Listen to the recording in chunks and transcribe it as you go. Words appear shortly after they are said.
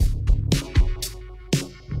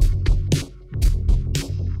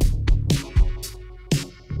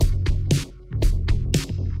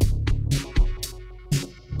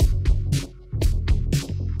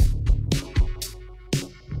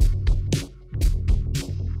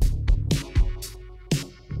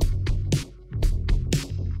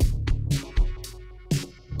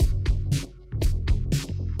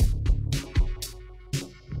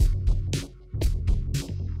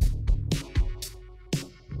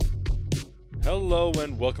Hello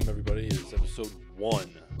and welcome everybody. It is episode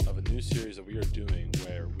 1 of a new series that we are doing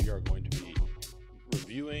where we are going to be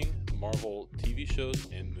reviewing Marvel TV shows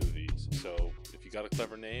and movies. So if you got a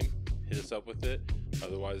clever name, hit us up with it.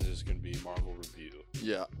 Otherwise, it's going to be Marvel Review.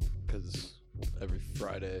 Yeah, because every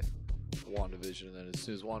Friday, WandaVision, and then as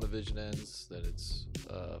soon as WandaVision ends, then it's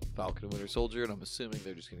Falcon and Winter Soldier, and I'm assuming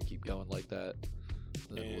they're just going to keep going like that.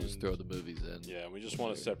 And then we'll just throw the movies in. Yeah, we just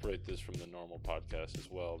want to separate this from the normal podcast as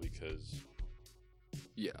well because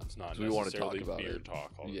it's not necessarily we want to talk about beer it.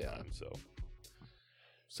 talk all the time.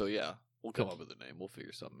 So yeah, we'll come up with a name. We'll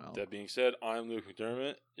figure something out. That being said, I'm Luke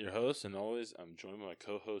McDermott, your host, and always I'm joined by my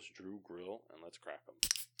co-host Drew Grill, and let's crack them.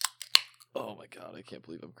 Oh my god, I can't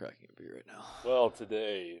believe I'm cracking a beer right now. Well,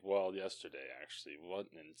 yesterday actually, what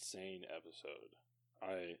an insane episode.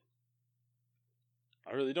 I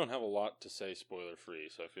really don't have a lot to say spoiler free,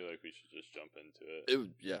 so I feel like we should just jump into it.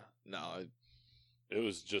 It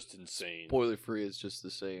was just insane. Spoiler free is just the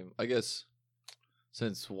same. I guess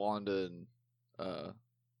since Wanda and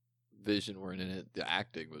Vision were in it, the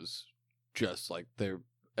acting was just like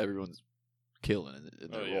everyone's killing in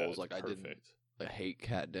their roles. Like perfect. I hate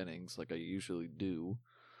Kat Dennings like I usually do.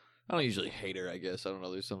 I don't usually hate her, I guess. I don't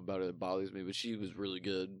know. There's something about her that bothers me, but she was really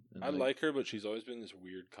good. And I like her, but she's always been this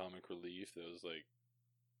weird comic relief that was like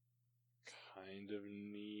kind of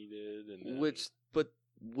needed. But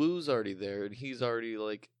Wu's already there, and he's already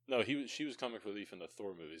like. No, she was comic relief in the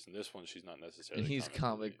Thor movies. In this one, she's not necessarily. And he's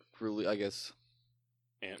comic relief, I guess.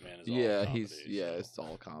 Ant-Man is all comedy. It's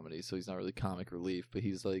all comedy, so he's not really comic relief, but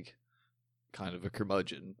he's like kind of a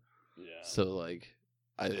curmudgeon. Yeah. So like,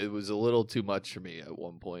 it was a little too much for me at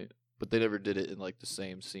one point, but they never did it in like the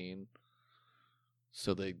same scene,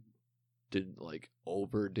 so they didn't like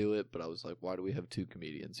overdo it. But I was like, why do we have two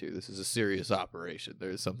comedians here? This is a serious operation.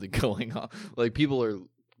 There's something going on. Like people are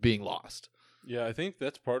being lost. Yeah, I think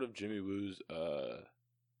that's part of Jimmy Woo's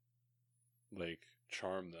like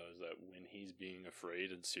charm though, is that when he's being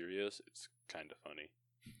afraid and serious, it's kind of funny.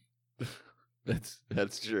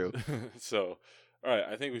 That's true. So, all right,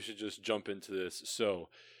 I think we should just jump into this. So,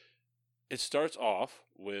 it starts off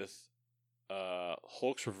with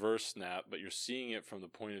Hulk's reverse snap, but you're seeing it from the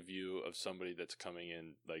point of view of somebody that's coming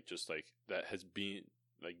in, like just like that has been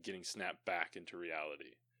like getting snapped back into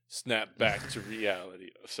reality. Snap back to reality.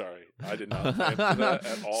 Sorry, I did not plan for that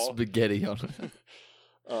at all. Spaghetti on it.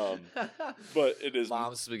 But it is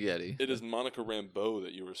Mom spaghetti. It is Monica Rambeau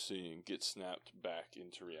that you were seeing get snapped back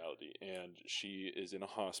into reality, and she is in a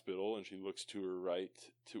hospital, and she looks to her right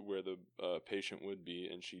to where the patient would be,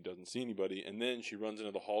 and she doesn't see anybody, and then she runs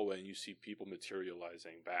into the hallway, and you see people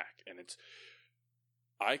materializing back, and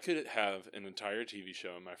I could have an entire TV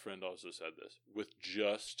show, and my friend also said this, with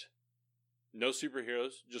just no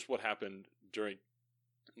superheroes, just what happened during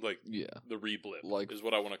the re-blip, like, is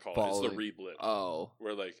what I want to call it. It's the re-blip. Oh.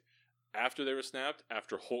 Where, like, after they were snapped,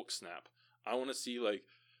 after Hulk snap, I want to see, like,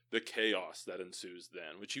 the chaos that ensues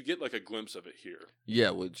then, which you get, like, a glimpse of it here. Yeah,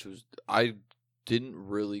 which was, I didn't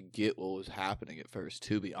really get what was happening at first,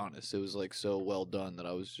 to be honest. It was, like, so well done that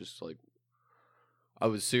I was just, like, I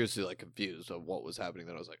was seriously, like, confused of what was happening.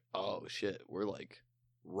 That I was like, oh, shit, we're, like,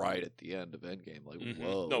 right at the end of Endgame. Like,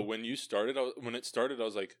 whoa. No, when it started, I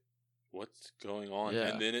was like, what's going on? Yeah.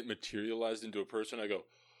 And then it materialized into a person. I go,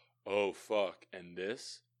 oh, fuck. And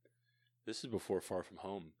this is before Far From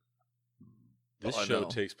Home. This show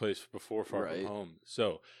takes place before Far From Home.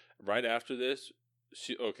 So, right after this,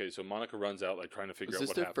 so Monica runs out, like, trying to figure out what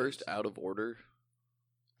happens. Was this their first Out of Order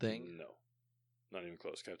thing? No. Not even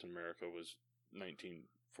close. Captain America was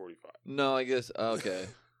 1945. No, I guess, okay.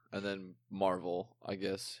 And then Marvel, I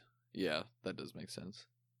guess. Yeah, that does make sense.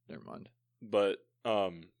 Never mind. But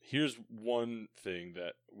here's one thing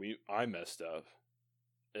that I messed up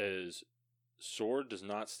is SWORD does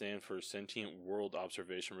not stand for Sentient World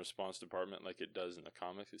Observation Response Department like it does in the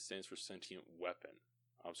comics. It stands for Sentient Weapon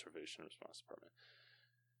Observation Response Department.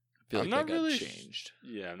 I feel like that got changed.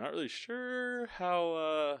 I'm not really sure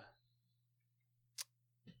how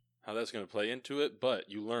that's going to play into it, but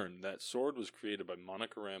you learn that SWORD was created by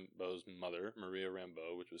Monica Rambeau's mother, Maria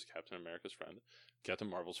Rambeau, which was Captain America's friend. Captain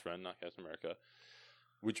Marvel's friend, not Captain America.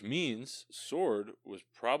 Which means SWORD was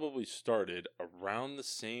probably started around the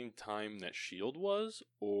same time that S.H.I.E.L.D. was,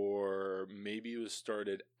 or maybe it was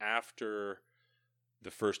started after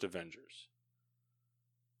the first Avengers.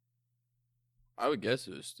 I would guess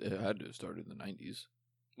it had to have started in the 90s.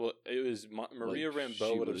 Well, it was Maria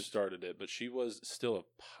Rambeau would have started it, but she was still a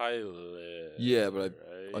pilot. Yeah, but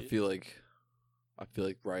right? I feel like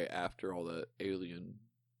right after all that alien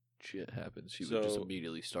shit happens, she would just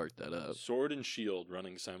immediately start that up. SWORD and S.H.I.E.L.D.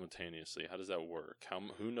 running simultaneously. How does that work?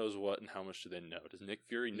 Who knows what and how much do they know? Does Nick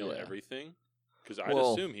Fury know everything? Because I'd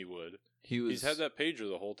Well, assume he would. He was. He's had that pager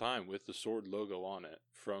the whole time with the sword logo on it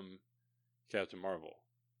from Captain Marvel,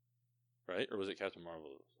 right? Or was it Captain Marvel?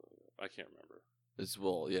 I can't remember. It's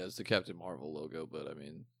the Captain Marvel logo, but I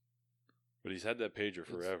mean, But he's had that pager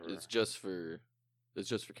forever. It's just for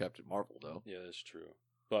Captain Marvel, though. Yeah, that's true.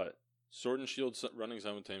 But sword and shield running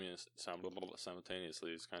simultaneously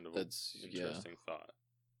is kind of an interesting thought.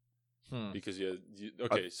 Because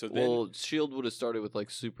Shield would have started with like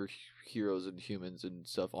superheroes and humans and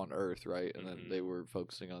stuff on Earth, right? And then they were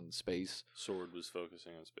focusing on space. Sword was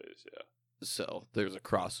focusing on space, yeah. So there's a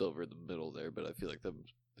crossover in the middle there, but I feel like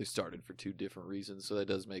they started for two different reasons, so that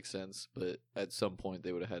does make sense. But at some point,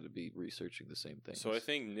 they would have had to be researching the same thing. So I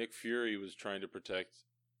think Nick Fury was trying to protect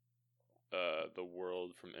the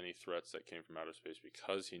world from any threats that came from outer space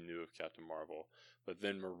because he knew of Captain Marvel. But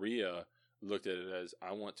then Maria looked at it as,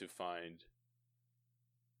 I want to find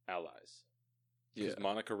allies. Because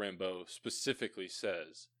Monica Rambeau specifically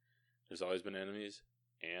says there's always been enemies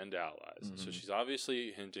and allies. So she's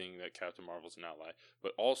obviously hinting that Captain Marvel's an ally.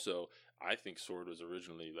 But also, I think Sword was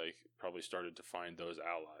originally probably started to find those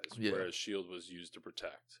allies, whereas Shield was used to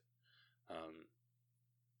protect.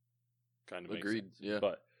 Kind of agreed. Makes sense. Yeah.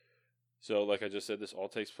 But so, like I just said, this all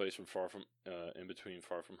takes place from in between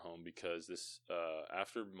Far From Home, because this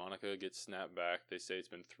after Monica gets snapped back, they say it's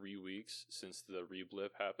been 3 weeks since the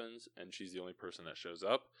reblip happens, and she's the only person that shows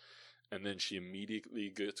up, and then she immediately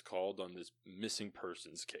gets called on this missing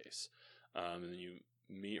persons case, and then you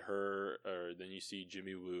meet her, or then you see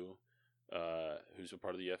Jimmy Woo, who's a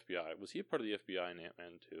part of the FBI. Was he a part of the FBI in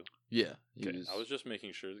Ant-Man too? Yeah. I was just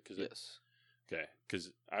making sure because yes. Okay,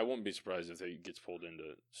 because I won't be surprised if he gets pulled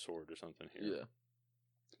into Sword or something here.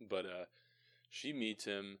 Yeah. But she meets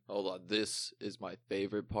him. Hold on. This is my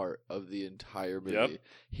favorite part of the entire movie. Yep.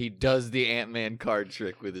 He does the Ant-Man card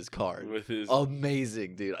trick with his card. With his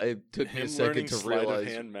amazing, dude. It took me a second to realize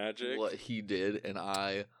hand magic. what he did, and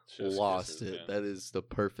I Just lost kisses, it. man. That is the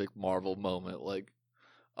perfect Marvel moment. Like,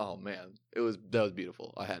 oh man, that was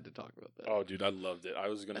beautiful. I had to talk about that. Oh, dude, I loved it. I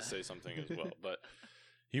was gonna say something as well, but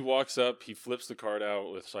he walks up, he flips the card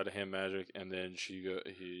out with sleight of hand magic, and then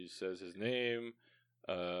he says his name.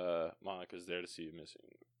 Monica's there to see missing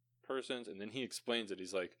persons, and then he explains it.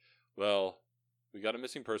 He's like, well, we got a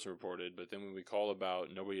missing person reported, but then when we call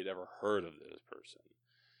about, nobody had ever heard of this person.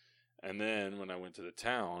 And then when I went to the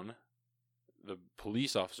town, the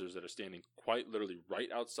police officers that are standing quite literally right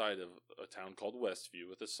outside of a town called Westview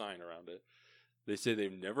with a sign around it, they say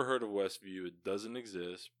they've never heard of Westview, it doesn't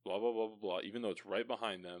exist, blah, blah, blah, blah, blah, even though it's right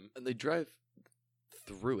behind them. And they drive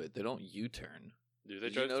through it. They don't U-turn. Do they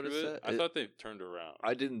Did you drive notice through it? that? I thought they turned around.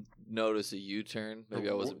 I didn't notice a U-turn. Maybe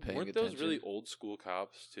I wasn't paying attention. Weren't those really old school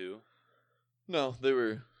cops, too? No, they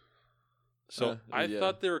were. So I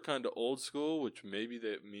thought they were kind of old school, which maybe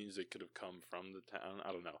that means they could have come from the town.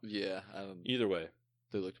 I don't know. Yeah. Either way.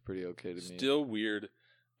 They looked pretty okay to me. Still weird.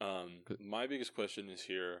 My biggest question is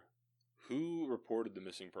here, who reported the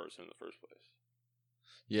missing person in the first place?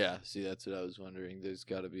 Yeah, see, that's what I was wondering. There's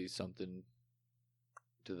got to be something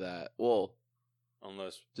to that. Well,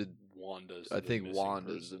 unless Wanda's I think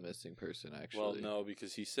Wanda's person. the missing person, actually. Well, no,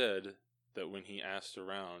 because he said that when he asked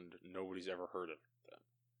around, nobody's ever heard of them.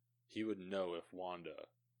 He would know if Wanda.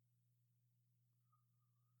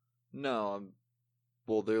 No,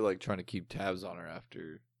 well, they're like trying to keep tabs on her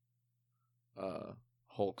after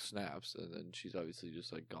Hulk snaps, and then she's obviously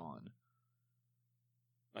just like gone.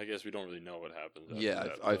 I guess we don't really know what happens. After Yeah,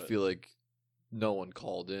 that, I feel like no one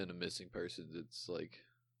called in a missing person. It's like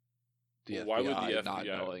the FBI why would the FBI not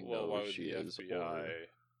knowing why who would she the is. FBI?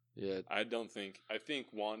 Yeah, I think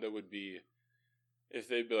Wanda would be, if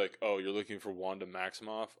they'd be like, oh, you're looking for Wanda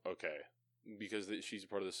Maximoff, okay, because she's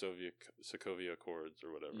part of the Sokovia Accords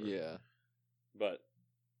or whatever. Yeah, but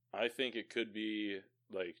I think it could be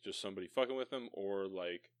like just somebody fucking with them, or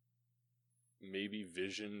like maybe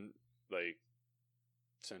Vision like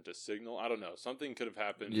sent a signal. I don't know. Something could have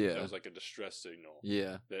happened. Yeah, that was like a distress signal.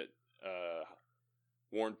 Yeah, that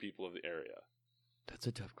warned people of the area. That's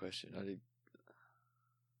a tough question.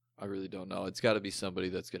 I really don't know. It's got to be somebody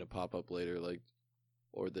that's going to pop up later, like,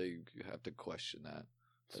 or they have to question that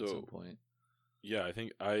at some point. Yeah, I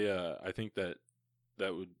think that's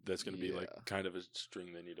going to be like kind of a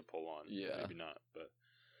string they need to pull on. Yeah, maybe not, but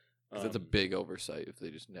that's a big oversight if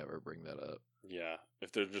they just never bring that up. Yeah,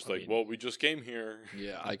 if they're just well, we just came here.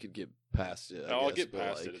 Yeah, I could get past it. I'll get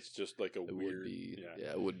past it. It's just like a weird.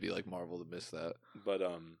 It wouldn't be like Marvel to miss that. But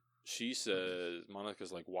she says,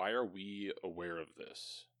 Monica's like, why are we aware of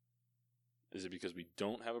this? Is it because we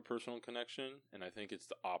don't have a personal connection? And I think it's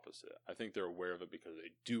the opposite. I think they're aware of it because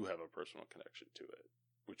they do have a personal connection to it,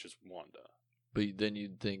 which is Wanda. But then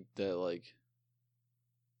you'd think that, like,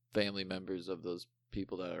 family members of those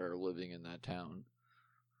people that are living in that town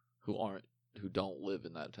who don't live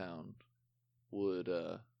in that town would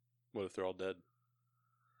What if they're all dead?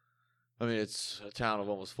 I mean, it's a town of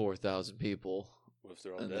almost 4,000 people. What if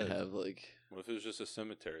they're all and dead? They have like. What if it was just a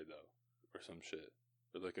cemetery though, or some shit,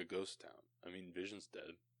 or like a ghost town? I mean, Vision's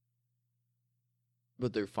dead.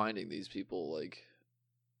 But they're finding these people like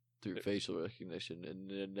through facial recognition,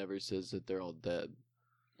 and it never says that they're all dead.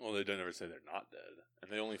 Well, they don't ever say they're not dead,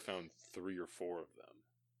 and they only found 3 or 4 of them.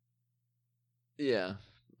 Yeah.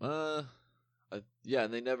 Yeah,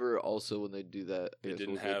 and they never also, when they do that, They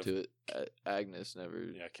didn't have to it. Agnes never.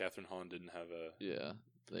 Yeah, Catherine Hahn didn't have a. Yeah,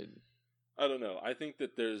 I don't know. I think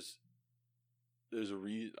that there's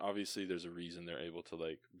obviously there's a reason they're able to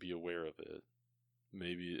like be aware of it.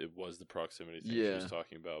 Maybe it was the proximity thing she was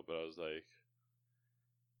talking about, but I was like,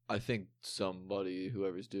 I think somebody,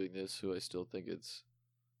 whoever's doing this, who I still think it's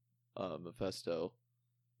Mephisto,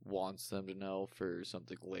 wants them to know for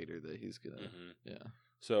something later that he's gonna. Mm-hmm. Yeah.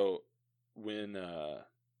 So when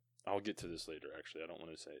I'll get to this later. Actually, I don't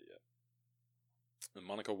want to say it yet. And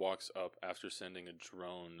Monica walks up after sending a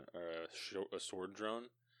drone, a sword drone.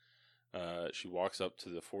 She walks up to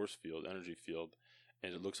the force field, energy field,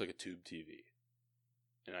 and it looks like a tube TV.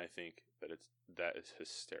 And I think that is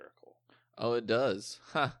hysterical. Oh, it does.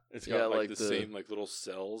 Ha. It's got like the same like little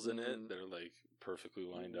cells in it that are like perfectly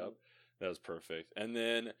lined up. That was perfect. And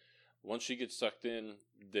then once she gets sucked in,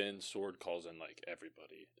 then Sword calls in like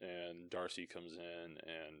everybody, and Darcy comes in,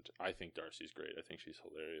 and I think Darcy's great. I think she's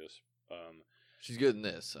hilarious. She's good in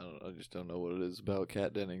this. I just don't know what it is about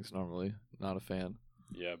Kat Dennings. Normally, not a fan.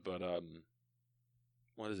 Yeah, but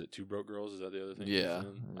what is it? Two Broke Girls? Is that the other thing? Yeah,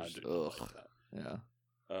 I do not like that. Yeah.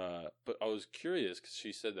 But I was curious because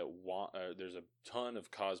she said that there's a ton of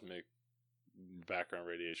cosmic background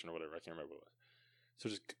radiation or whatever. I can't remember what it was. So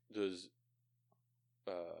does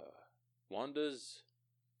Wanda's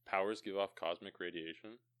powers give off cosmic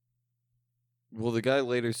radiation? Well, the guy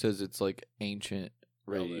later says it's like ancient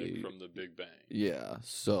radiation from the Big Bang. Yeah,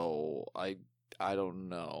 so I don't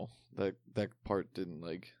know. That part didn't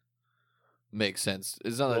like make sense.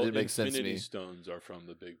 It's not that it didn't make sense to me. Infinity Stones are from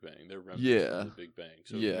the Big Bang. They're remnants from the Big Bang.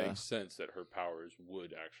 So it makes sense that her powers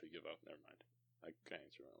would actually give up. Never mind. I can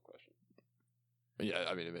answer my own question. Yeah,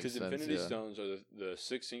 I mean, it makes sense. Because Infinity Stones are the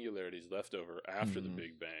 6 singularities left over after the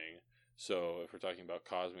Big Bang. So if we're talking about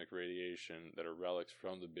cosmic radiation that are relics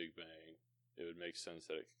from the Big Bang, it would make sense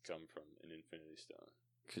that it could come from an Infinity Stone.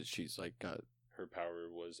 Because she's like got... Her power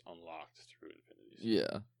was unlocked through Infinity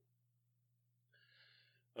Stone.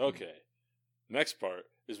 Yeah. Okay. Next part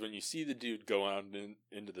is when you see the dude go out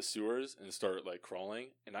into the sewers and start like crawling,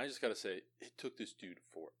 and I just gotta say, it took this dude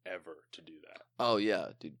forever to do that. Oh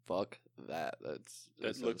yeah, dude, fuck that.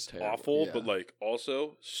 That looks terrible. Awful, but like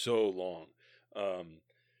also so long.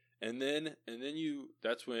 And then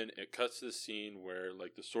that's when it cuts to the scene where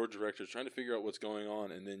like the sword director is trying to figure out what's going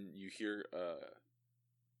on, and then you hear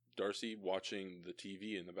Darcy watching the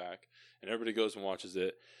TV in the back, and everybody goes and watches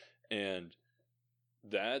it, and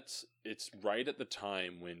it's right at the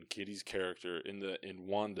time when Kitty's character in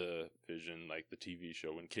WandaVision, like the TV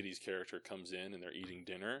show, when Kitty's character comes in and they're eating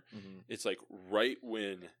dinner, it's like right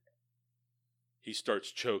when he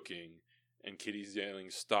starts choking and Kitty's yelling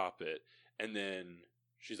 "Stop it," and then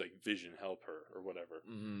she's like, "Vision, help her," or whatever.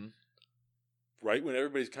 Right when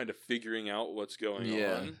everybody's kind of figuring out what's going on.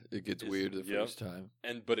 Yeah, it gets weird the first time.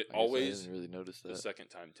 But it always... I didn't really notice that. The second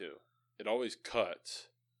time, too. It always cuts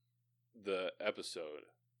the episode.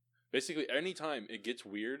 Basically, anytime it gets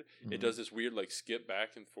weird, it does this weird, like, skip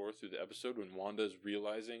back and forth through the episode when Wanda's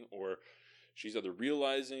realizing, or she's either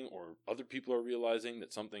realizing or other people are realizing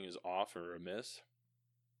that something is off or amiss.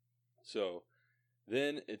 So,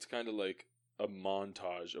 then it's kind of like a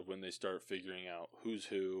montage of when they start figuring out who's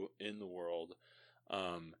who in the world.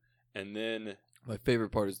 And then my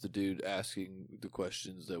favorite part is the dude asking the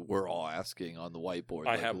questions that we're all asking on the whiteboard.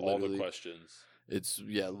 I have all the questions. It's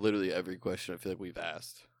literally every question I feel like we've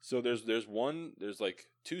asked. So there's like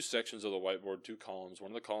 2 sections of the whiteboard, 2 columns.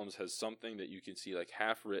 One of the columns has something that you can see like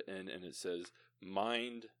half written, and it says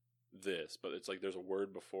mind this, but it's like there's a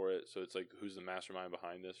word before it, so it's like who's the mastermind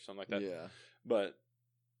behind this or something like that. Yeah. But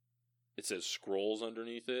it says scrolls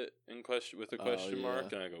underneath it with a question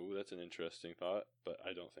mark, and I go, ooh, that's an interesting thought, but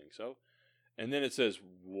I don't think so. And then it says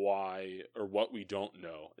why, or what we don't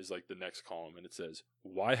know is like the next column, and it says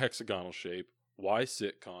why hexagonal shape, why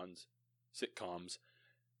sitcoms,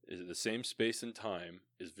 is it the same space and time,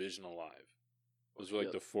 is Vision alive? Those were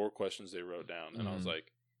like the 4 questions they wrote down, and I was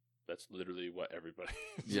like, That's literally what everybody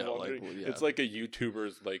is Yeah, wondering. well, yeah. It's like a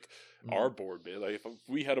YouTuber's like our board, man. Like if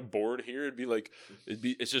we had a board here,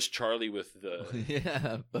 it's just Charlie with the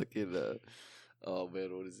yeah, fucking. Oh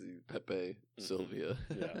man, what is he? Pepe Sylvia.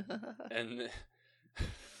 Yeah, and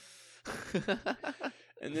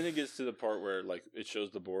and then it gets to the part where like it shows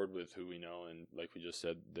the board with who we know, and like we just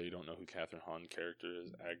said, they don't know who Catherine Hahn character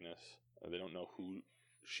is, Agnes. They don't know who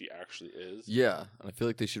she actually is. Yeah, and I feel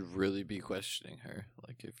like they should really be questioning her.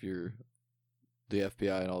 Like if you're the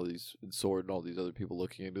FBI and all these and Sword and all these other people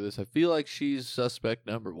looking into this, I feel like she's suspect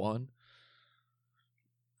number one.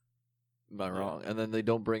 Am I wrong? And then they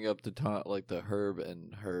don't bring up the like the Herb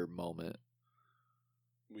and her moment.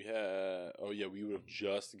 We we would have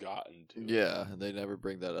just gotten to. Yeah, and they never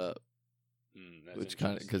bring that up. Which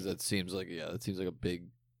kind of because that seems like a big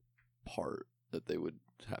part that they would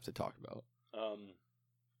have to talk about. Wow,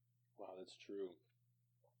 that's true.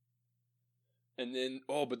 And then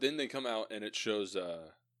but then they come out and it shows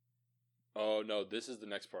oh no, this is the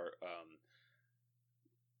next part.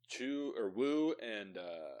 Wu and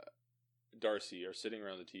Darcy are sitting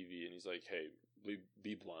around the TV and he's like, "Hey,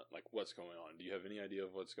 be blunt. Like, what's going on? Do you have any idea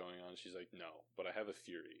of what's going on?" She's like, "No, but I have a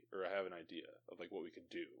theory, or I have an idea of like what we could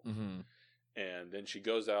do." Mm-hmm. And then she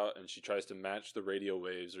goes out and she tries to match the radio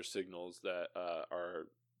waves or signals that are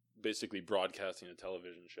basically broadcasting a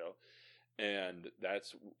television show. And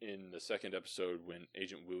that's in the second episode when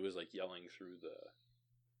Agent Wu is like yelling through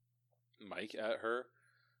the mic at her.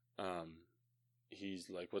 He's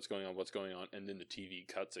like, "What's going on? What's going on?" And then the TV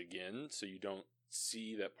cuts again, so you don't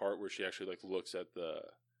see that part where she actually like looks at the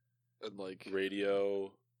like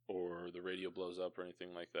radio, or the radio blows up or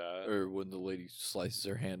anything like that, or when the lady slices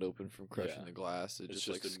her hand open from crushing the glass, it just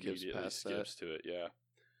like skips past skips to it. Yeah.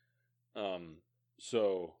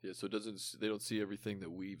 So it doesn't. They don't see everything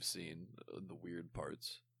that we've seen in the weird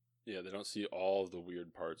parts. Yeah, they don't see all of the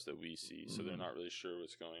weird parts that we see, so they're not really sure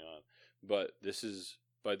what's going on. But this is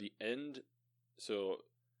by the end. So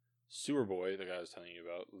Sewer Boy, the guy I was telling you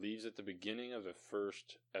about, leaves at the beginning of the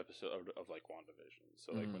first episode of like WandaVision.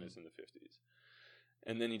 So like when it's in the 50s.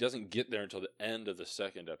 And then he doesn't get there until the end of the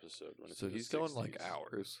second episode. When it's so he's going like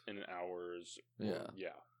hours. In hours. Yeah.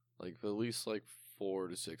 Like at least like 4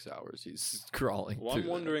 to 6 hours he's crawling. Well, I'm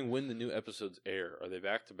wondering when the new episodes air. Are they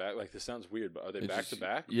back to back? Like this sounds weird, but are they back to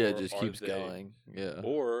back? Yeah, it just keeps going. Yeah.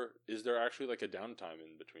 Or is there actually like a downtime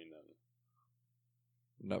in between them?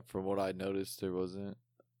 Not from what I noticed, there wasn't.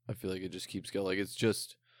 I feel like it just keeps going. Like it's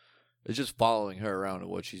just following her around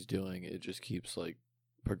and what she's doing. It just keeps like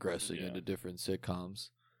progressing into different sitcoms,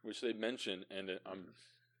 which they mention, and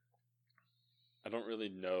I don't really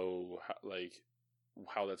know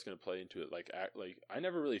how that's going to play into it. Like I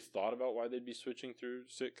never really thought about why they'd be switching through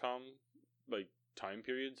sitcom like time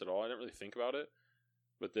periods at all. I didn't really think about it,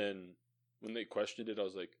 but then when they questioned it, I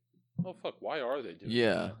was like, "Oh fuck, why are they doing?"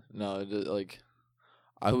 Yeah, that? No, like.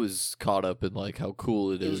 I was caught up in like how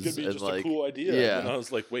cool it is. It was gonna be and just like, a cool idea. Yeah. And I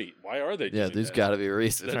was like, wait, why are they doing that? Yeah, there's that? gotta be a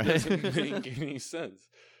reason, that right? doesn't make any sense.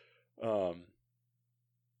 But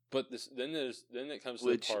then it comes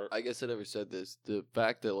to the part. I guess I never said this. The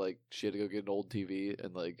fact that like she had to go get an old TV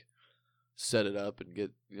and like set it up and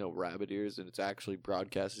get rabbit ears and it's actually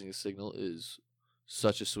broadcasting a signal is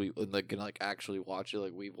such a sweet, and like can like actually watch it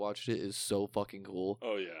like we've watched it is so fucking cool.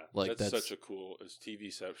 Oh yeah, like that's such a cool. It's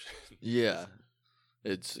TVception. Yeah.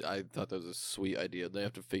 I thought that was a sweet idea. They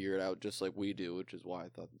have to figure it out just like we do, which is why I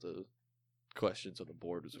thought the questions on the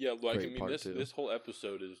board was great part too. This whole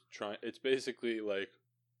episode is it's basically like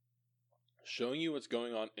showing you what's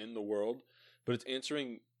going on in the world, but it's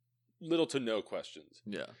answering little to no questions.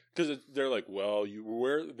 Yeah. Because they're like, well,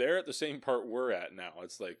 they're at the same part we're at now.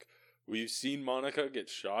 It's like, we've seen Monica get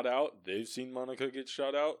shot out. They've seen Monica get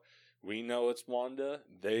shot out. We know it's Wanda.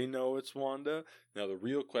 They know it's Wanda. Now, the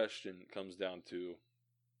real question comes down to,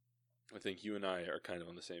 I think you and I are kind of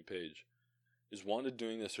on the same page. Is Wanda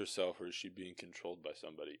doing this herself, or is she being controlled by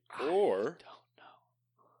somebody? Or I don't know.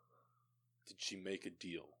 Did she make a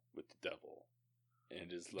deal with the devil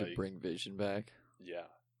and is to bring Vision back? Yeah.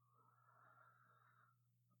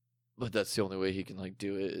 But that's the only way he can like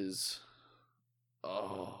do it is.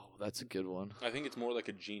 Oh, that's a good one. I think it's more like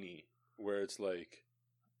a genie, where it's like.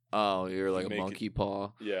 Oh, you're like a monkey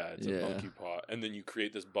paw? Yeah, it's a monkey paw. And then you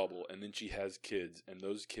create this bubble, and then she has kids, and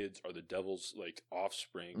those kids are the devil's, like,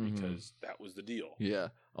 offspring, because that was the deal. Yeah.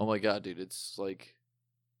 Oh my god, dude, it's like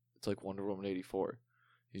Wonder Woman 84.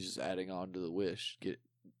 He's just adding on to the wish, get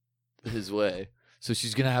his way. So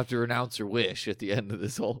she's going to have to renounce her wish at the end of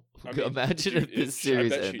this whole... Imagine if this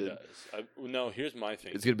series ended. She does. No, here's my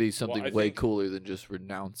thing. It's going to be something way cooler than just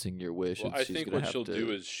renouncing your wish. Well, I think what she'll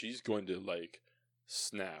do is she's going to, like...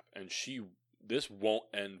 snap, and she this won't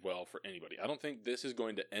end well for anybody. I don't think this is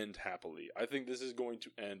going to end happily. I think this is going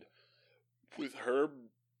to end with her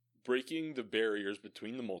breaking the barriers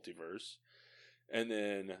between the multiverse, and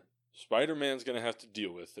then Spider-Man's going to have to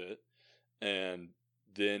deal with it, and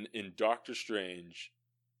then in Doctor Strange,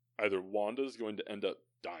 either Wanda's going to end up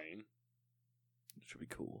dying. Which would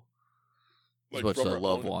be cool. Like, as much as from I her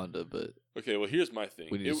love own- Wanda, but Okay, well, here's my thing.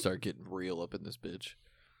 we need to start getting real up in this bitch.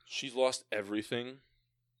 She's lost everything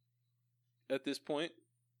at this point.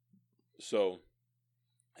 So,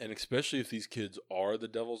 and especially if these kids are the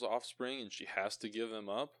devil's offspring and she has to give them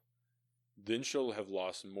up, then she'll have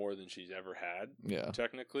lost more than she's ever had, Yeah.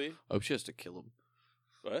 technically. I hope she has to kill him.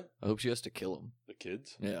 What? I hope she has to kill him. The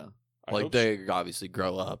kids? Yeah. I Like, hope they obviously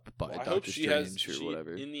grow up by I hope Doctor she has, Strange or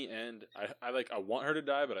whatever. in the end, I want her to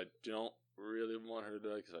die, but I don't really want her to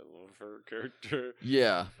die because I love her character.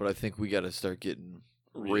 Yeah, but I think we got to start getting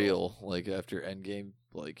Real. real. Like, after Endgame.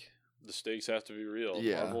 Like, The stakes have to be real.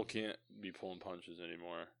 Yeah. Marvel can't be pulling punches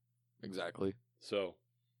anymore. exactly. So,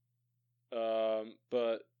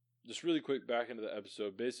 but just really quick back into the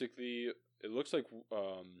episode. Basically, it looks like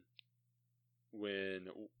when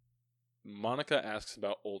Monica asks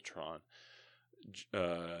about Ultron,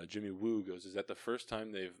 Jimmy Woo goes, "Is that the first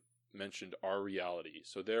time they've mentioned our reality?"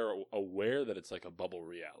 So they're aware that it's like a bubble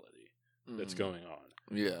reality that's going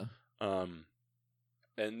on. Yeah.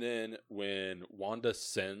 And then when Wanda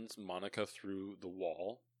sends Monica through the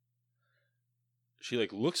wall, she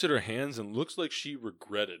like looks at her hands and looks like she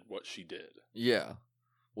regretted what she did. Yeah.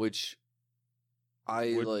 Which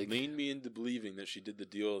I Would like. lean me into believing that she did the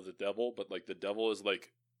deal of the devil, but like the devil is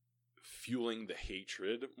like fueling the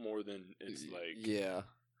hatred more than it's like Yeah.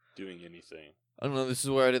 doing anything. I don't know. This is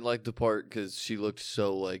where I didn't like the part because she looked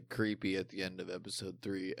so like creepy at the end of episode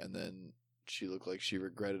 3, and then she looked like she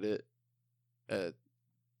regretted it at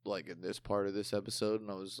like in this part of this episode, and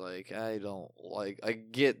I was like, I don't like. I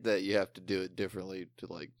get that you have to do it differently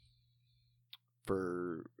to like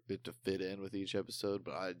for it to fit in with each episode,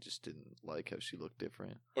 but I just didn't like how she looked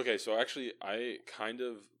different. Okay, so actually I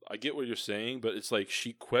get what you're saying, but it's like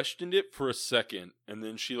she questioned it for a second and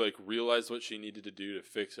then she like realized what she needed to do to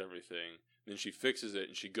fix everything. Then she fixes it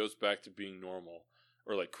and she goes back to being normal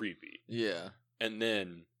or like creepy. Yeah. And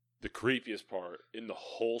then the creepiest part in the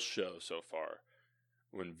whole show so far,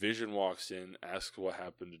 when Vision walks in, asks what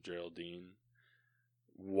happened to Geraldine,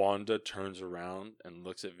 Wanda turns around and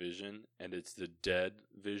looks at Vision, and it's the dead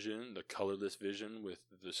Vision, the colorless Vision with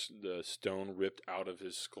the stone ripped out of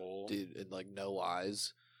his skull. Dude, and like no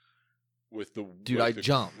eyes. With the Dude, like, I the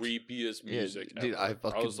jumped. creepiest music Dude, ever. I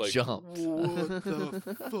fucking was like, jumped. What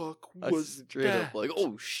the fuck I was straight that? up like,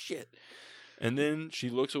 oh shit. And then she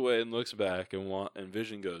looks away and looks back, and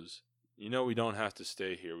Vision goes, "You know, we don't have to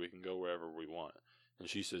stay here. We can go wherever we want." And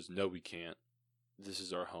she says, "No, we can't. This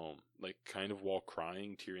is our home." Like, kind of while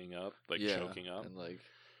crying, tearing up, like choking up. And like,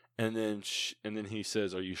 And then he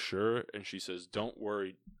says, "Are you sure?" And she says, "Don't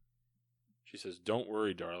worry." She says, "Don't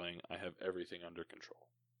worry, darling. I have everything under control."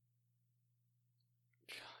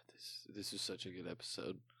 God, this is such a good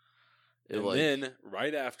episode. And then,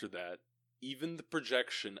 right after that, even the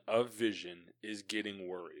projection of Vision is getting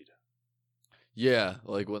worried. yeah,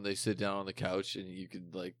 like when they sit down on the couch and you can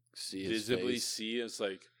like see his Visibly face. see it's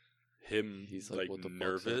like him He's like what the fuck's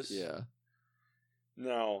nervous. up? Yeah.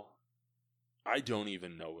 Now, I don't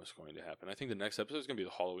even know what's going to happen. I think the next episode is going to be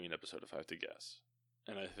the Halloween episode, if I have to guess.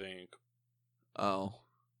 And I think, Oh,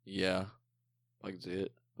 yeah. I can see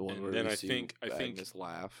it. The one And where then we I see think- Agnes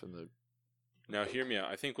laugh and the now hear me out.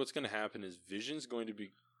 I think what's going to happen is Vision's going to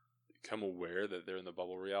become aware that they're in the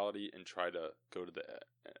bubble reality and try to go to the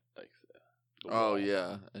oh wall.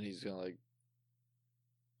 yeah, and he's gonna like,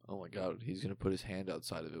 oh my god, he's gonna put his hand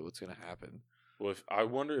outside of it. What's gonna happen? Well, I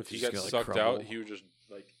wonder if he Just got gonna, like, sucked crumble. out, he would just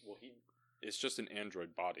it's just an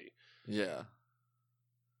android body. Yeah.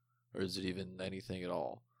 Or is it even anything at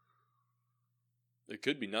all? It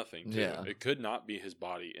could be nothing. Too. Yeah. It could not be his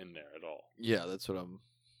body in there at all. Yeah, that's what I'm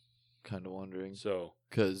kind of wondering. So,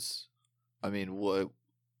 Because, I mean,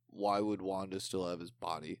 why would Wanda still have his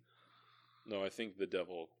body? no, I think the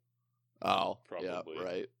devil. Oh, Probably. yeah,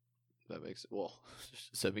 right. That makes it. Well,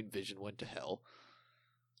 does that mean Vision went to hell?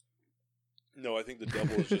 No, I think the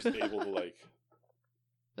devil is just able to like.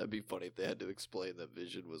 That'd be funny if they had to explain that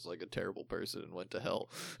Vision was like a terrible person and went to hell.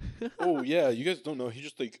 Oh yeah, you guys don't know. He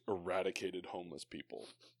just like eradicated homeless people.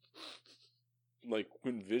 Like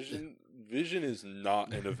when Vision is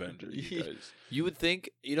not an Avenger, you guys. You would think,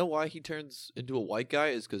 you know why he turns into a white guy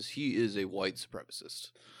is because he is a white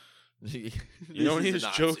supremacist. You know when he was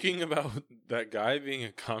joking about that guy being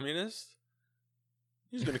a communist?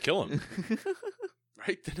 He's gonna kill him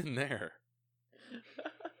right then and there.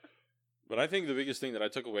 But I think the biggest thing that I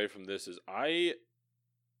took away from this is I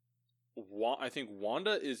think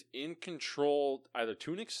Wanda is in control either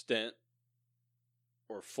to an extent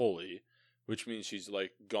or fully, which means she's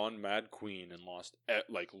like gone mad queen and lost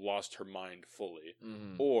her mind fully,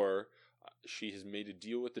 or she has made a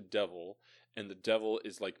deal with the devil, and the devil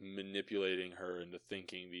is like manipulating her into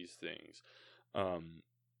thinking these things.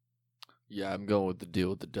 Yeah, I'm going with the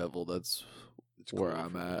deal with the devil. That's where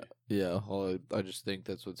I'm at. Yeah, I just think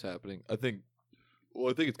that's what's happening. I think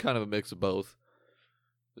it's kind of a mix of both.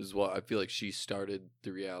 This is why I feel like she started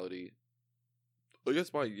the reality. I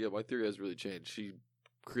guess my theory has really changed. She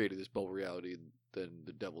created this bubble reality, and then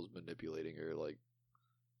the devil's manipulating her, like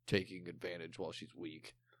taking advantage while she's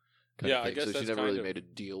weak. Yeah, I guess so. That's She never kind really of made a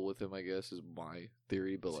deal with him, I guess, is my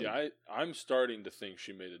theory. But see, I'm starting to think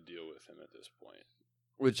she made a deal with him at this point.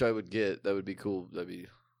 Which I would get. That would be cool. That'd be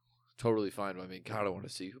totally fine. I mean, God, I want to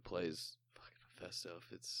see who plays fucking Mephisto.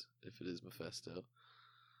 If it is Mephisto,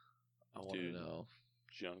 I want to know.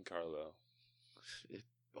 Giancarlo.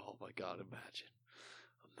 Oh my God!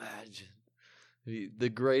 Imagine the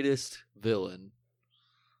greatest villain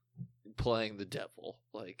playing the devil.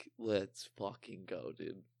 Like, let's fucking go,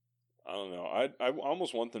 dude. I don't know. I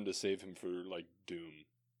almost want them to save him for like Doom.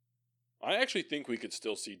 I actually think we could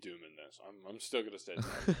still see Doom in this. I'm still gonna say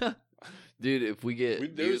that. Dude, if we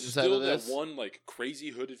get there's still that one like crazy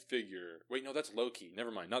hooded figure. Wait, no, that's Loki.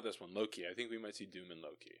 Never mind, not this one. Loki. I think we might see Doom in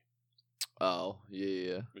Loki. Oh,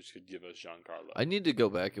 yeah. Which could give us Giancarlo. I need to go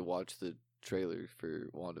back and watch the trailer for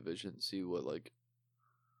WandaVision, see what like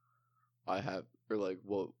I have or like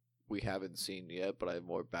what we haven't seen yet, but I have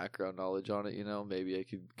more background knowledge on it, maybe I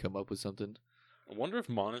could come up with something. I wonder if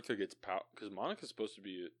Monica gets power, because Monica's supposed to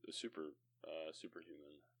be a superhuman.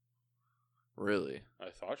 Really? I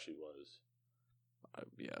thought she was.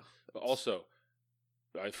 Yeah. But also,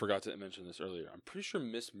 I forgot to mention this earlier. I'm pretty sure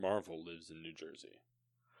Miss Marvel lives in New Jersey.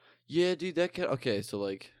 Yeah, dude, okay, so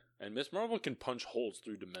like... And Miss Marvel can punch holes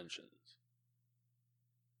through dimensions.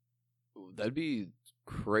 That'd be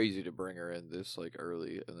crazy to bring her in this, like,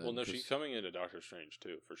 early. And then well, no, she's coming into Doctor Strange,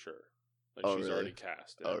 too, for sure. Like, she's really? already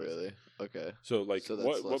cast. Oh, really? Okay. So, like, so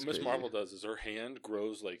what Miss Marvel does is her hand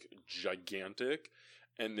grows, like, gigantic,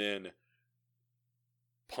 and then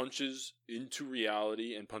punches into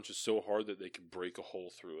reality and punches so hard that they can break a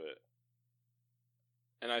hole through it.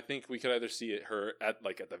 And I think we could either see her at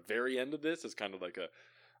the very end of this as kind of like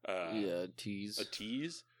a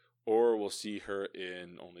tease, or we'll see her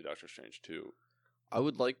in only Doctor Strange 2.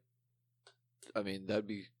 That'd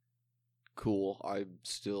be cool. I'm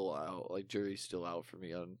still out. Like, jury's still out for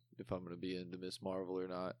me on if I'm going to be into Miss Marvel or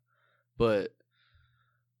not. But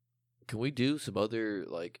can we do some other,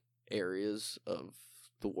 like, areas of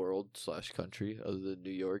the world / country other than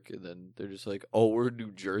New York? And then they're just like, oh, we're in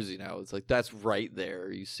New Jersey now. It's like, that's right there.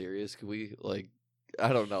 Are you serious? Can we, like,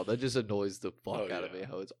 I don't know. That just annoys the fuck out of me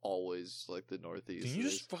how it's always, like, the Northeast. Can you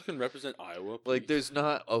just fucking represent Iowa, please? Like, there's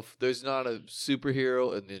not a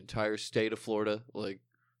superhero in the entire state of Florida. Like,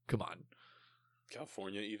 come on.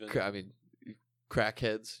 California, even. I mean,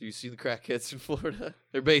 crackheads. You see the crackheads in Florida?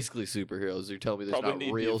 They're basically superheroes. You're telling me there's probably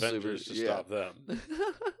not real the Avengers to stop them.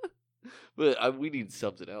 But we need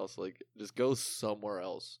something else. Like, just go somewhere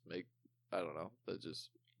else. I don't know. That just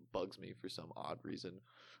bugs me for some odd reason.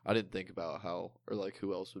 I didn't think about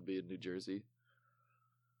who else would be in New Jersey.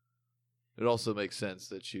 It also makes sense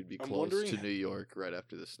that she'd be close to New York right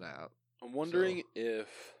after the snap. I'm wondering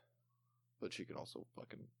but she could also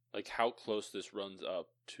fucking... like, how close this runs up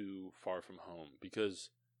to Far From Home. Because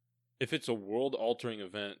if it's a world-altering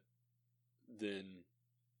event, then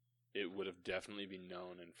it would have definitely been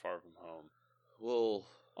known in Far From Home. Well...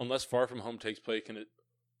 unless Far From Home takes place,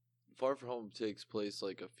 Far From Home takes place,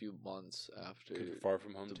 like, a few months after... could Far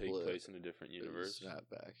From Home take place in a different universe?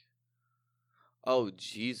 Snapback. Oh,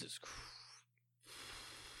 Jesus Christ.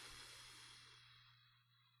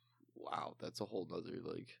 Wow, that's a whole nother,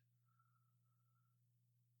 like...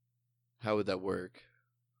 How would that work?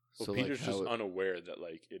 Well, so, Peter's just unaware that,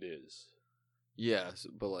 like, it is. Yes,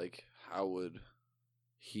 but, like, how would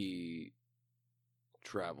he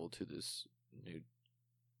travel to this new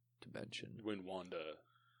dimension? When Wanda...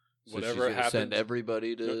 so whatever happens... send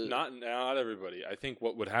everybody to... No, not everybody. I think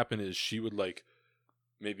what would happen is she would, like,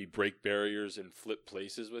 maybe break barriers and flip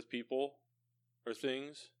places with people or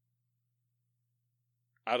things.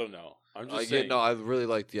 I don't know. I'm just saying. No, I really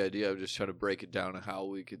like the idea. I'm just trying to break it down and how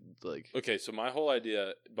we could, like... Okay, so my whole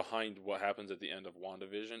idea behind what happens at the end of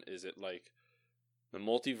WandaVision is it, like, the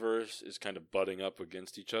multiverse is kind of butting up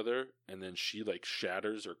against each other, and then she, like,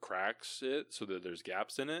 shatters or cracks it so that there's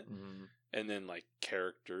gaps in it, and then, like,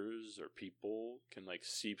 characters or people can, like,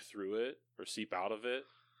 seep through it or seep out of it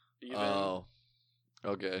even. Oh,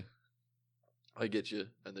 okay. I get you.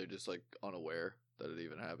 And they're just like unaware that it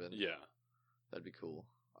even happened. Yeah. That'd be cool.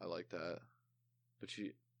 I like that. But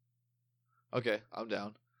okay, I'm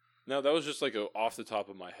down. Now that was just like off the top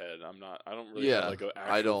of my head. I don't really have like an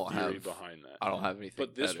actual I don't theory have behind that. I don't have anything.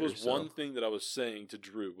 But this better, was one thing that I was saying to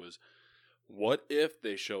Drew was, what if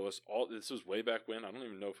they show us all? This was way back when. I don't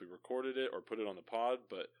even know if we recorded it or put it on the pod.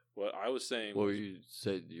 But what I was saying. What you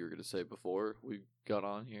said you were going to say before we got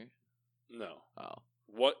on here? No. Oh.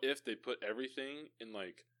 What if they put everything in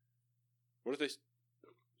like? What if they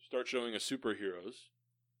start showing us superheroes,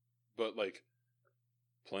 but like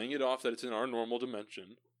playing it off that it's in our normal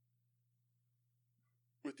dimension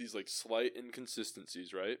with these like slight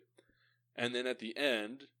inconsistencies, right? And then at the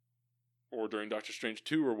end, or during Doctor Strange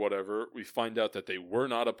 2 or whatever, we find out that they were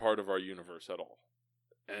not a part of our universe at all.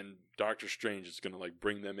 And Doctor Strange is going to like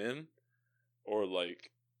bring them in or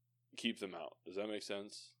like keep them out. Does that make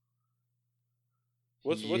sense?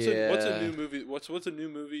 What's a new movie? What's a new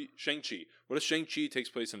movie? Shang-Chi. What if Shang-Chi takes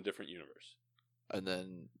place in a different universe? And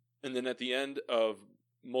then at the end of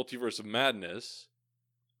Multiverse of Madness,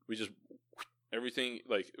 we just everything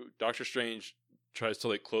like Doctor Strange tries to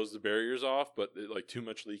like close the barriers off, but like too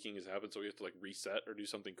much leaking has happened, so we have to like reset or do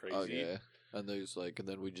something crazy. Okay. And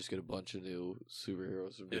then we just get a bunch of new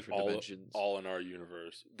superheroes from different dimensions, all in our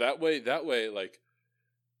universe. That way, like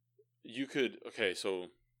you could. Okay, so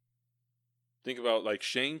think about like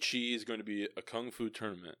Shang-Chi is going to be a kung fu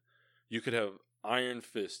tournament. You could have Iron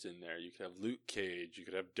Fist in there. You could have Luke Cage. You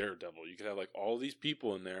could have Daredevil. You could have like all these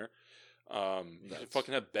people in there. You could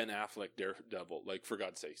fucking have Ben Affleck Daredevil. Like, for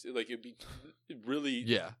God's sakes, like it'd be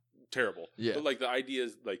really terrible. Yeah. But like the idea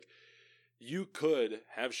is like you could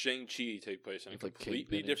have Shang-Chi take place in a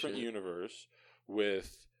completely different universe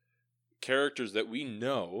with characters that we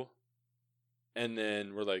know, and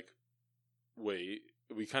then we're like, wait.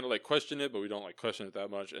 We kind of like question it, but we don't like question it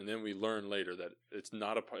that much. And then we learn later that it's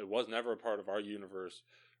not it was never a part of our universe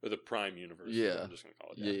or the Prime universe. Yeah. I'm just going to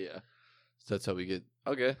call it that. Yeah. So that's how we get,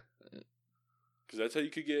 okay. Because that's how you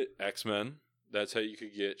could get X-Men. That's how you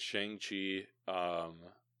could get Shang-Chi.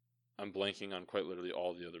 I'm blanking on quite literally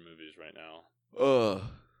all the other movies right now.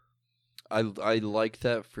 I like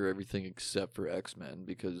that for everything except for X-Men,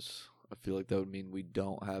 because I feel like that would mean we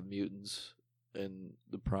don't have mutants in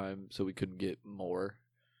the Prime, so we couldn't get more.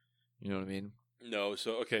 You know what I mean? No,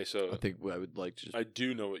 so I think I would like to I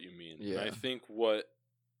do know what you mean. Yeah. I think what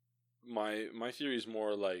my theory is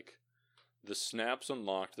more like the snaps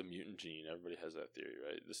unlocked the mutant gene. Everybody has that theory,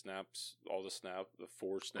 right? The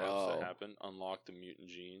four snaps that happen unlock the mutant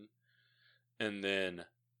gene. And then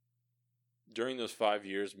during those 5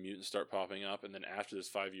 years, mutants start popping up, and then after those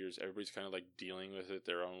 5 years, everybody's kind of like dealing with it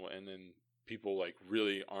their own way, and then people like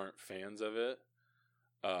really aren't fans of it.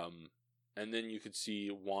 And then you could see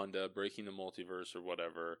Wanda breaking the multiverse or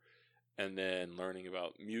whatever, and then learning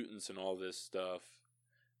about mutants and all this stuff.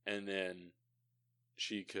 And then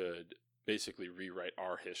she could basically rewrite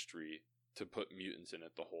our history to put mutants in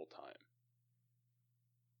it the whole time.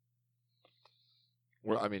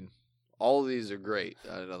 Well, I mean, all of these are great.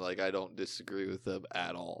 I don't disagree with them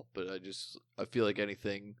at all. But I feel like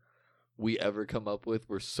anything we ever come up with,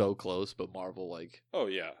 we're so close, but Marvel, like... Oh,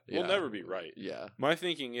 yeah. We'll never be right. Yeah. My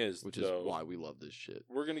thinking is, which is why we love this shit.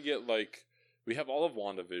 We're going to get, like... We have all of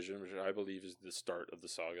WandaVision, which I believe is the start of the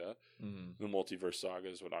saga. Mm. The multiverse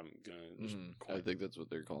saga is what I'm going to I think that's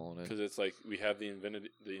what they're calling it. Because it's like, we have the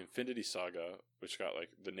Infinity Saga, which got, like...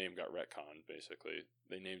 The name got retconned, basically.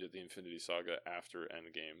 They named it the Infinity Saga after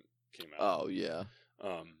Endgame came out. Oh, yeah.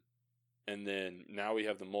 And then now we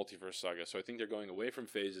have the multiverse saga. So I think they're going away from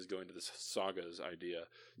phases, going to the sagas idea.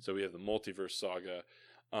 So we have the multiverse saga.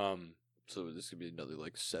 So this could be another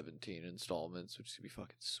like 17 installments, which could be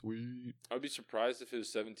fucking sweet. I would be surprised if it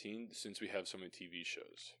was 17 since we have so many TV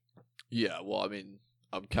shows. Yeah, well, I mean,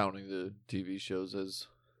 I'm counting the TV shows as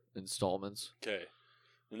installments. Okay.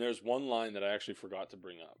 And there's one line that I actually forgot to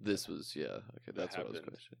bring up. This was, yeah. Okay, that's what I was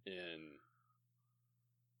questioning.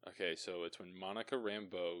 Okay, so it's when Monica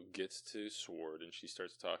Rambeau gets to SWORD and she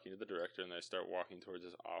starts talking to the director and they start walking towards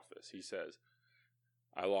his office. He says,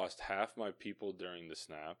 I lost half my people during the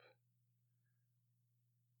snap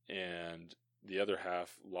and the other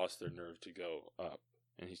half lost their nerve to go up.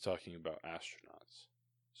 And he's talking about astronauts.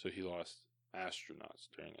 So he lost astronauts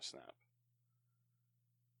during a snap.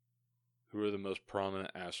 Who are the most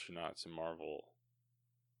prominent astronauts in Marvel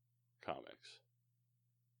comics?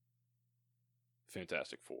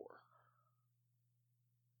 Fantastic Four.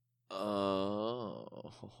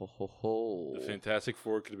 Oh. The Fantastic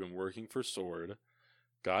Four could have been working for SWORD,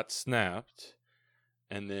 got snapped,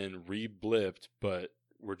 and then re-blipped, but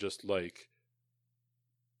were just like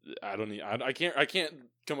I don't need. I can't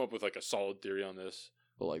come up with like a solid theory on this.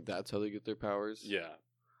 But like that's how they get their powers. Yeah.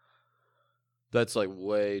 That's like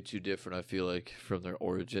way too different, I feel like, from their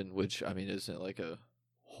origin, which I mean isn't like a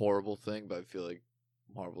horrible thing, but I feel like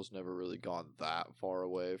Marvel's never really gone that far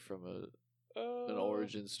away from an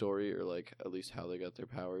origin story, or like at least how they got their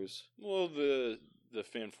powers. Well, the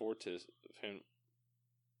Fanfour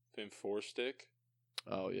stick.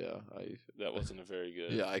 Oh yeah, That wasn't a very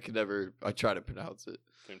good. yeah, I try to pronounce it.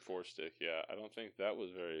 Fanfour stick. Yeah, I don't think that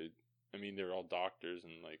was very. I mean, they're all doctors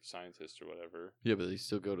and like scientists or whatever. Yeah, but they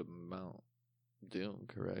still go to Mount Doom,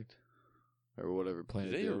 correct? Or whatever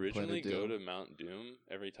planet. Did they Doom, originally Planet go Doom. to Mount Doom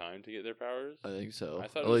every time to get their powers? I think so. I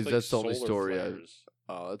thought At it was least like that's the only solar story flares.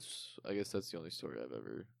 I guess that's the only story I've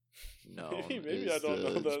ever known. Maybe is I don't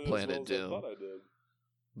know the that as Planet well as I Doom. thought I did.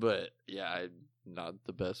 But yeah, I'm not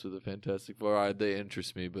the best with the Fantastic Four. They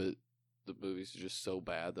interest me, but the movies are just so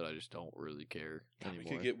bad that I just don't really care God,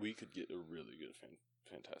 anymore. we could get a really good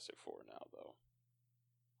Fantastic Four now though.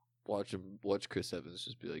 Watch Chris Evans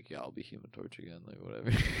just be like, yeah, I'll be Human Torch again, like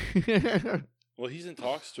whatever. Well, he's in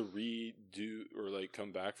talks to redo or like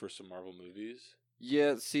come back for some Marvel movies.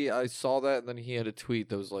 Yeah, see, I saw that, and then he had a tweet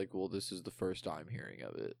that was like, well, this is the first I'm hearing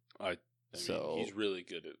of it. I mean, So- he's really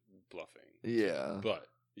good at bluffing. Yeah. But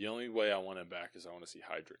the only way I want him back is I want to see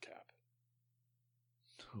Hydra Cap.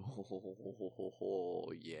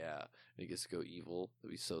 Oh, yeah. He gets to go evil.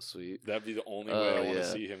 That'd be so sweet. That'd be the only Oh, way I want to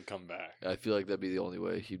yeah. see him come back. I feel like that'd be the only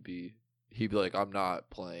way he'd be like, I'm not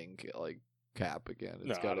playing like Cap again. It's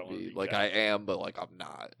No, I gotta don't wanna be be like Cap. I am, but like I'm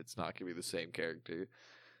not. It's not gonna be the same character.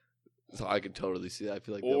 So I can totally see that. I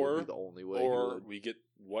feel like that would be the only way. he Or would. we get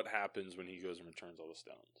what happens when he goes and returns all the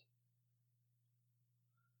stones.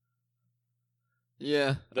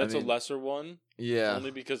 Yeah, That's I mean, a lesser one. yeah.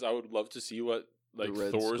 Only because I would love to see what like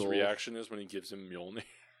Red Thor's Skull. reaction is when he gives him Mjolnir.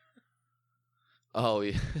 Oh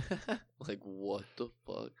yeah. Like what the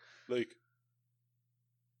fuck? Like,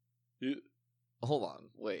 you, Hold on,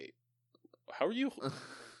 wait. how are you?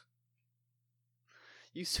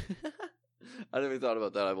 You. I never thought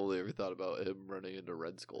about that. I've only ever thought about him running into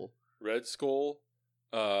Red Skull. Red Skull.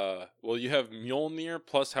 Well, you have Mjolnir.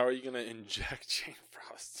 Plus, how are you gonna inject Jane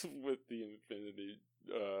Frost with the Infinity?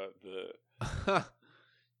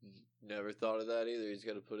 Never thought of that either. He's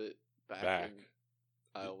got to put it back. In,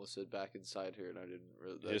 I almost said back inside her, and I didn't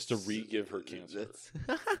really. He has to re-give her cancer.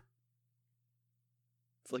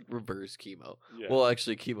 It's like reverse chemo. Yeah. Well,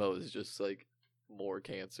 actually, chemo is just like more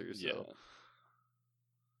cancer. So yeah.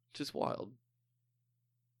 just wild.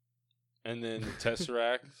 And then the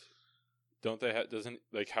Tesseract. Don't they have? Doesn't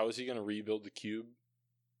like how is he gonna rebuild the cube?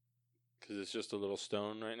 Because it's just a little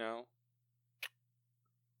stone right now.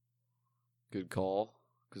 Good call,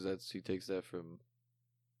 because he takes that from.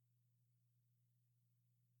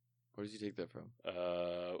 Where does he take that from?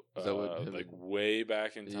 Is that what him like and- way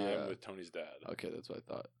back in time Yeah. with Tony's dad. Okay, that's what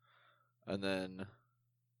I thought. And then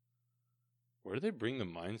Where did they bring the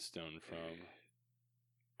Mind Stone from?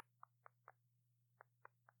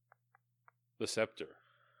 The scepter.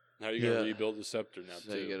 Now you gotta Yeah. rebuild the scepter now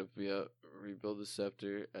so too. you gotta rebuild the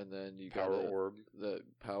scepter, and then you Power gotta orb. the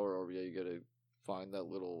power orb. Yeah, you gotta find that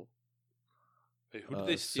little. Wait, who did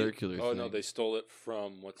they steal? circular Oh no, thing. they stole it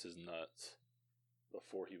from what's his nuts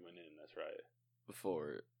before he went in. That's right,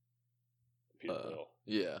 Before. Peter Quill.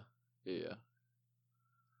 Yeah.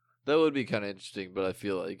 That would be kind of interesting, but I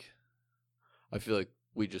feel like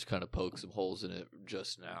we just kind of poked some holes in it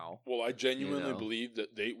just now. Well, I genuinely know. believe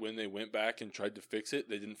that when they went back and tried to fix it,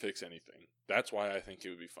 they didn't fix anything. That's why I think it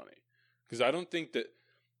would be funny, because I don't think that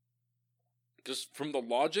just from the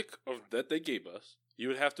logic of that they gave us, you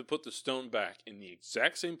would have to put the stone back in the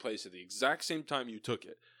exact same place at the exact same time you took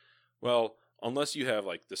it. Well, unless you have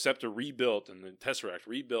like the scepter rebuilt and the Tesseract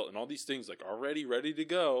rebuilt and all these things like already ready to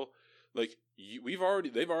go, like they've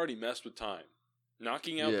already messed with time.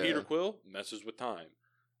 Knocking out Yeah. Peter Quill messes with time.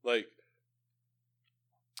 Like,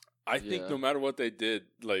 I think Yeah. no matter what they did,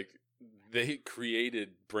 like they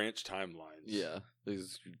created branch timelines. Yeah,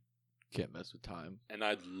 because you can't mess with time. And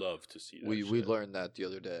I'd love to see that. We shit. learned that the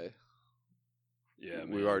other day. Yeah,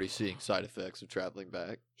 we were already seeing side effects of traveling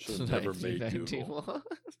back. Should've never made 1991.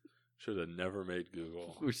 Should have never made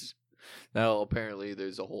Google. Which now apparently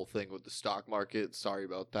there's a whole thing with the stock market. Sorry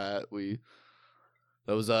about that.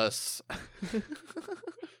 That was us.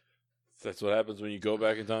 That's what happens when you go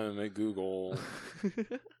back in time and make Google.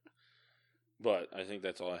 But I think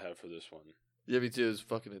that's all I have for this one. Yeah, me too. It was a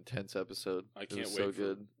fucking intense episode. I It can't was wait so for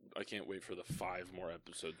good. I can't wait for the 5 more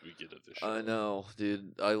episodes we get of this show. I know,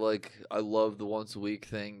 dude. I love the once a week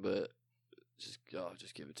thing, but just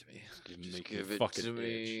give it to me. You Just make me give it fucking to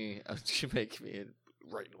me. You make me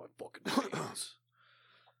right in my fucking veins.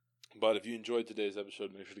 But if you enjoyed today's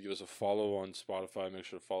episode, make sure to give us a follow on Spotify. Make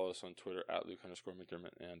sure to follow us on Twitter at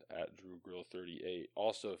Luke_McDermott and at DrewGrill38.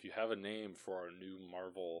 Also, if you have a name for our new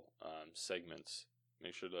Marvel segments,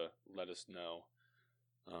 make sure to let us know.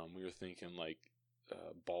 We were thinking like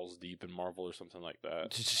Balls Deep in Marvel or something like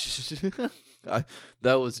that.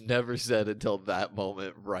 That was never said until that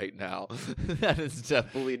moment right now. That is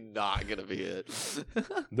definitely not going to be it.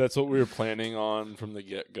 That's what we were planning on from the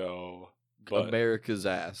get-go. But, America's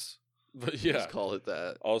ass. But yeah. Just call it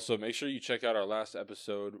that. Also, make sure you check out our last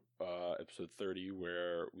episode, episode 30,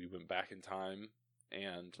 where we went back in time.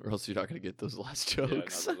 Or else you're not going to get those last jokes.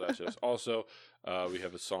 Yeah, not those last jokes. Also, we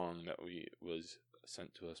have a song that was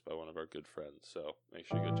sent to us by one of our good friends. So make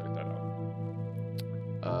sure you go check that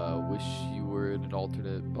out. Wish you were in an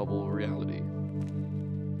alternate bubble reality.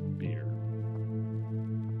 Beer.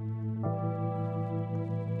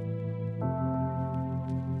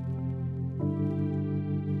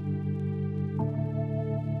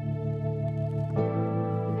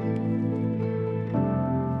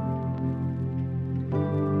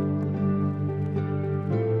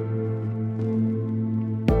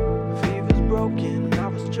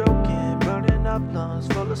 Lungs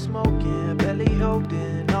full of smoking, belly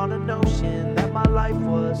holding on a notion that my life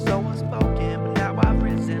was so unspoken. But now I've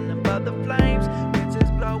risen above the flames, winds is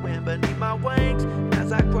blowing beneath my wings.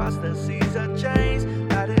 As I cross the seas of change,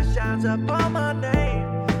 light it shines upon my name.